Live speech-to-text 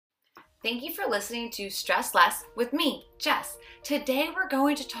Thank you for listening to Stress Less with me, Jess. Today we're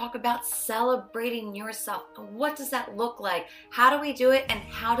going to talk about celebrating yourself. What does that look like? How do we do it? And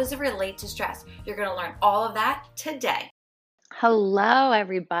how does it relate to stress? You're going to learn all of that today. Hello,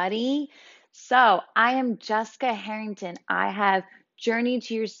 everybody. So, I am Jessica Harrington. I have Journey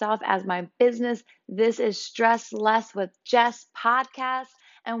to Yourself as my business. This is Stress Less with Jess podcast.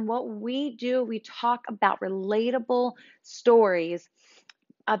 And what we do, we talk about relatable stories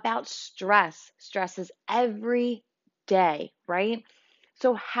about stress. Stress is every day, right?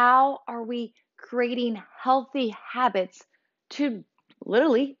 So, how are we creating healthy habits to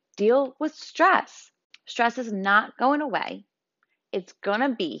literally deal with stress? Stress is not going away. It's going to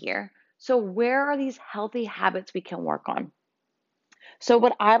be here. So, where are these healthy habits we can work on? So,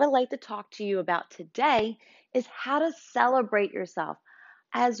 what I would like to talk to you about today is how to celebrate yourself.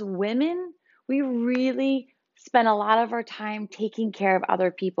 As women, we really spend a lot of our time taking care of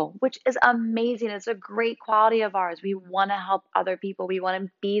other people, which is amazing. It's a great quality of ours. We want to help other people, we want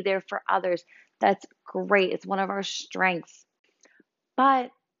to be there for others. That's great. It's one of our strengths.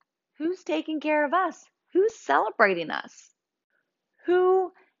 But who's taking care of us? Who's celebrating us?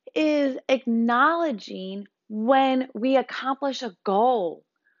 Who is acknowledging when we accomplish a goal,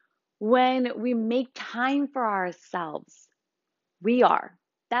 when we make time for ourselves? We are.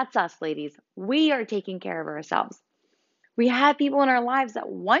 That's us, ladies. We are taking care of ourselves. We have people in our lives that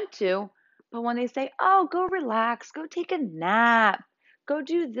want to, but when they say, oh, go relax, go take a nap, go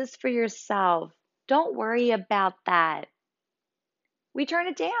do this for yourself, don't worry about that, we turn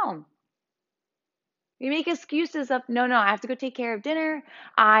it down. We make excuses of, no, I have to go take care of dinner.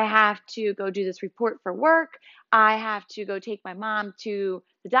 I have to go do this report for work. I have to go take my mom to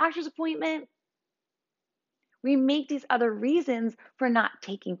the doctor's appointment. We make these other reasons for not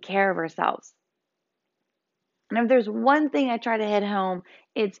taking care of ourselves. And if there's one thing I try to hit home,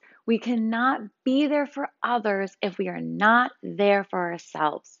 it's we cannot be there for others if we are not there for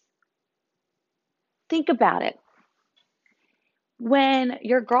ourselves. Think about it. When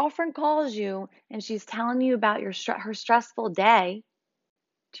your girlfriend calls you and she's telling you about her stressful day,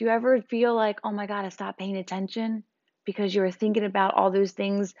 do you ever feel like, oh my God, I stopped paying attention because you were thinking about all those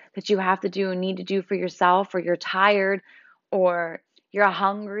things that you have to do and need to do for yourself, or you're tired, or you're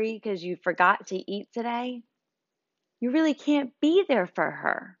hungry because you forgot to eat today? You really can't be there for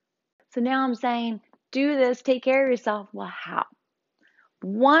her. So now I'm saying, do this, take care of yourself. Well, how?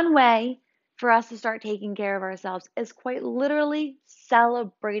 One way for us to start taking care of ourselves is quite literally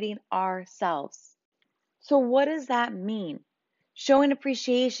celebrating ourselves. So, what does that mean? Showing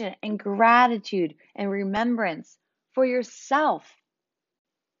appreciation and gratitude and remembrance for yourself.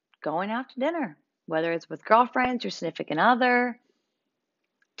 Going out to dinner, whether it's with girlfriends, your significant other,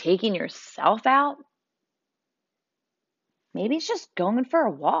 taking yourself out. Maybe it's just going for a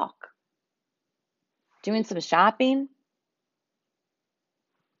walk, doing some shopping,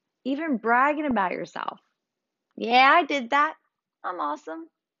 even bragging about yourself. Yeah, I did that. I'm awesome.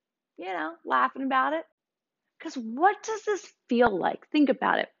 Laughing about it. Because what does this feel like? Think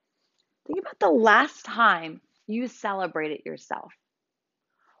about it. Think about the last time you celebrated yourself.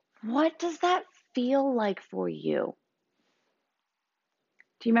 What does that feel like for you?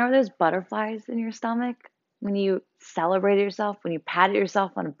 Do you remember those butterflies in your stomach when you celebrated yourself, when you patted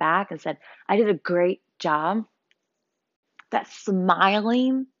yourself on the back and said, I did a great job? That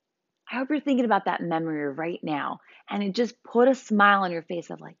smiling. I hope you're thinking about that memory right now. And it just put a smile on your face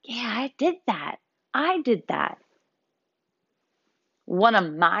of like, yeah, I did that. I did that. One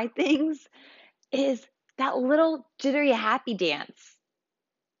of my things is that little jittery happy dance.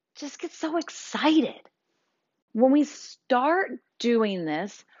 Just get so excited. When we start doing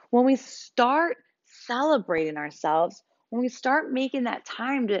this, when we start celebrating ourselves, when we start making that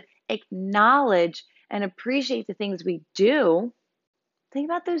time to acknowledge and appreciate the things we do, think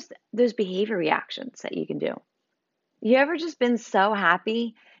about those behavior reactions that you can do. You ever just been so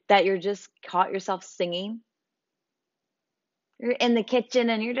happy that you're just caught yourself singing? You're in the kitchen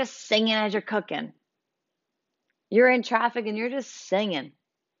and you're just singing as you're cooking. You're in traffic and you're just singing.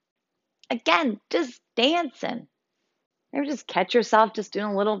 Again, just dancing. Ever just catch yourself just doing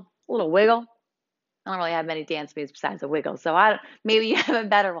a little wiggle? I don't really have many dance moves besides a wiggle, so maybe you have a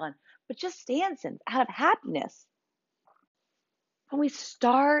better one. But just dancing out of happiness. When we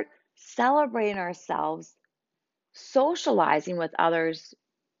start celebrating ourselves, socializing with others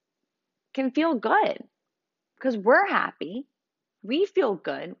can feel good because we're happy. We feel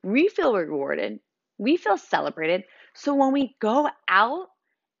good. We feel rewarded. We feel celebrated. So when we go out,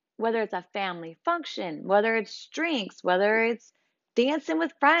 whether it's a family function, whether it's drinks, whether it's dancing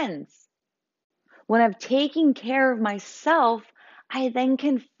with friends, when I'm taking care of myself, I then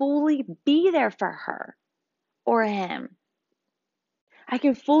can fully be there for her or him. I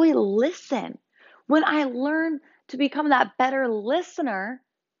can fully listen. When I learn to become that better listener,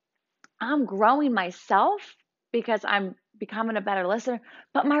 I'm growing myself because I'm becoming a better listener,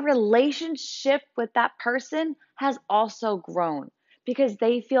 but my relationship with that person has also grown because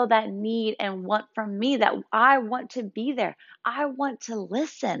they feel that need and want from me that I want to be there. I want to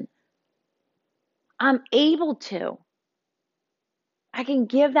listen. I'm able to. I can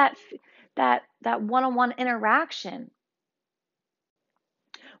give that one-on-one interaction.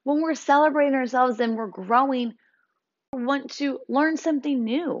 When we're celebrating ourselves and we're growing, we want to learn something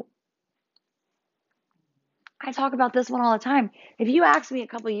new. I talk about this one all the time. If you asked me a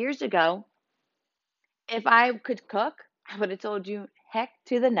couple years ago if I could cook, I would have told you, heck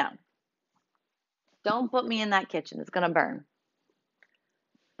to the no. Don't put me in that kitchen. It's going to burn.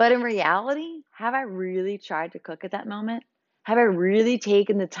 But in reality, have I really tried to cook at that moment? Have I really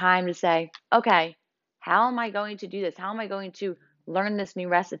taken the time to say, okay, how am I going to do this? How am I going to learn this new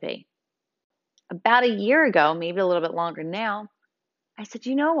recipe? About a year ago, maybe a little bit longer now, I said,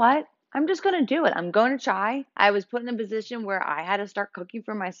 you know what? I'm just going to do it. I'm going to try. I was put in a position where I had to start cooking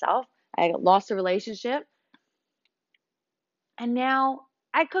for myself. I lost a relationship. And now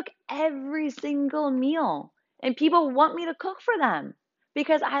I cook every single meal. And people want me to cook for them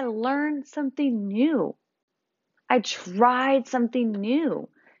because I learned something new. I tried something new.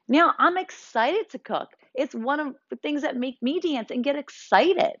 Now I'm excited to cook. It's one of the things that make me dance and get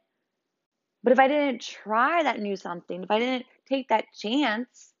excited. But if I didn't try that new something, if I didn't take that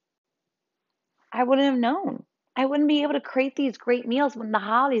chance, I wouldn't have known. I wouldn't be able to create these great meals when the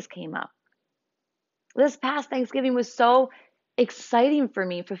holidays came up. This past Thanksgiving was so exciting for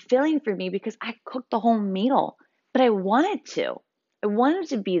me, fulfilling for me because I cooked the whole meal, but I wanted to. I wanted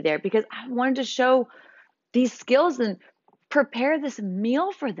to be there because I wanted to show these skills and prepare this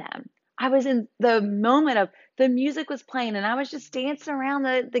meal for them. I was in the moment of the music was playing and I was just dancing around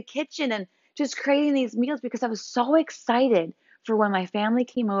the kitchen and just creating these meals because I was so excited for when my family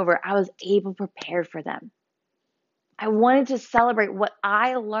came over, I was able to prepare for them. I wanted to celebrate what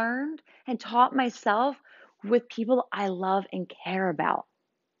I learned and taught myself with people I love and care about.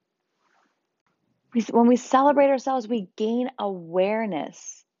 When we celebrate ourselves, we gain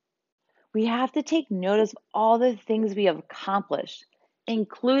awareness. We have to take notice of all the things we have accomplished,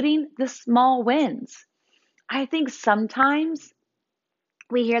 including the small wins. I think sometimes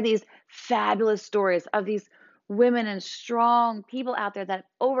we hear these fabulous stories of these women and strong people out there that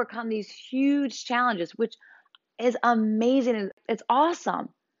overcome these huge challenges, which is amazing and it's awesome.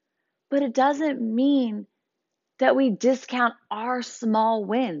 But it doesn't mean that we discount our small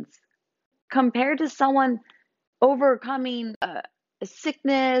wins. Compared to someone overcoming a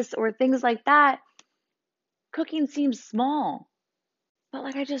sickness or things like that, cooking seems small. But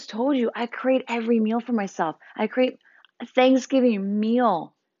like I just told you, I create every meal for myself. I create a Thanksgiving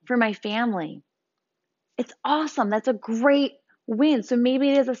meal for my family. It's awesome. That's a great win. So maybe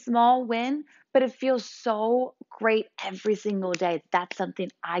it is a small win, but it feels so great every single day. That's something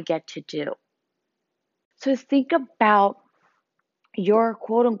I get to do. So think about your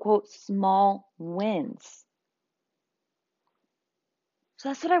quote unquote small wins. So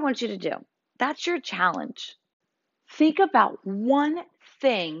that's what I want you to do. That's your challenge. Think about one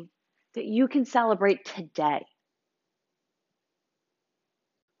thing that you can celebrate today.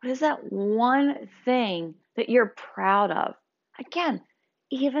 What is that one thing that you're proud of? Again,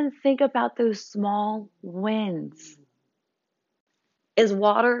 even think about those small wins. Is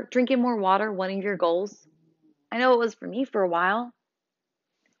drinking more water, one of your goals? I know it was for me for a while.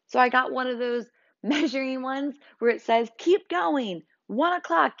 So I got one of those measuring ones where it says, keep going, 1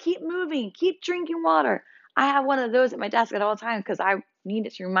 o'clock, keep moving, keep drinking water. I have one of those at my desk at all times because I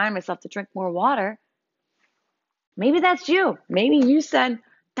needed to remind myself to drink more water. Maybe that's you. Maybe you said,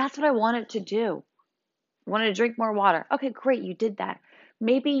 that's what I wanted to do. I wanted to drink more water. Okay, great, you did that.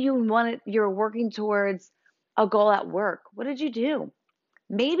 Maybe you're working towards a goal at work. What did you do?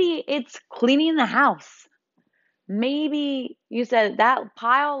 Maybe it's cleaning the house. Maybe you said that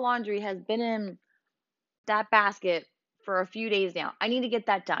pile of laundry has been in that basket for a few days now. I need to get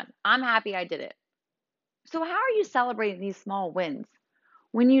that done. I'm happy I did it. So, how are you celebrating these small wins?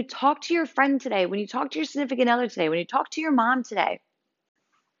 When you talk to your friend today, when you talk to your significant other today, when you talk to your mom today,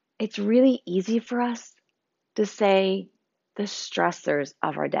 it's really easy for us to say the stressors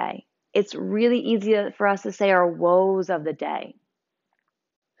of our day. It's really easy for us to say our woes of the day.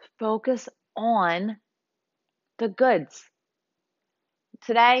 Focus on the goods.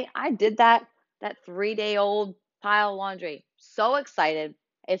 Today, I did that 3-day-old pile of laundry. So excited.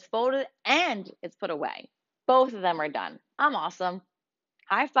 It's folded and it's put away. Both of them are done. I'm awesome.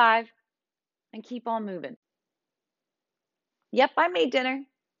 High five and keep on moving. Yep, I made dinner.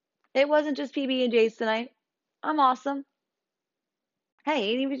 It wasn't just PB&J's tonight. I'm awesome.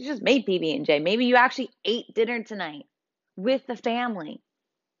 Hey, even if you just made PB&J, maybe you actually ate dinner tonight with the family.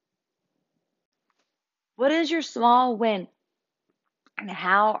 What is your small win? And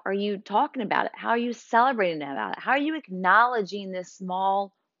how are you talking about it? How are you celebrating about it? How are you acknowledging this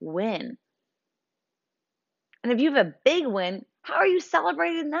small win? And if you have a big win, how are you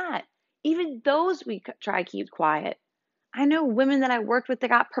celebrating that? Even those we try to keep quiet. I know women that I worked with that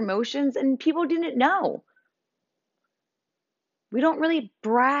got promotions and people didn't know. We don't really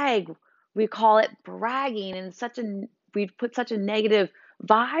brag. We call it bragging and we put such a negative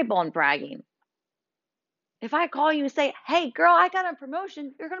vibe on bragging. If I call you and say, "Hey girl, I got a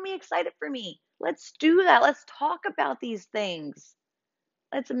promotion," you're going to be excited for me. Let's do that. Let's talk about these things.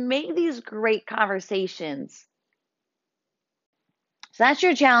 Let's make these great conversations. So that's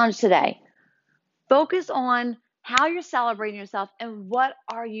your challenge today. Focus on how you're celebrating yourself and what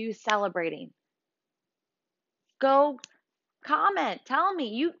are you celebrating. Go comment, tell me.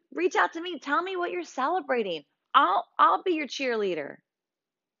 You reach out to me, tell me what you're celebrating. I'll be your cheerleader.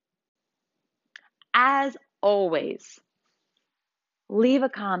 As always, leave a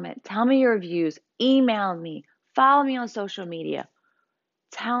comment, tell me your views, email me, follow me on social media.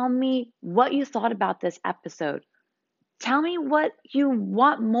 Tell me what you thought about this episode. Tell me what you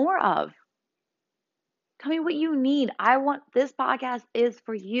want more of. Tell me what you need. I want this podcast is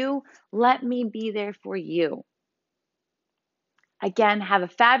for you. Let me be there for you. Again, have a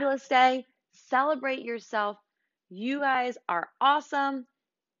fabulous day. Celebrate yourself. You guys are awesome.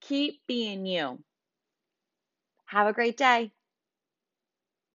 Keep being you. Have a great day.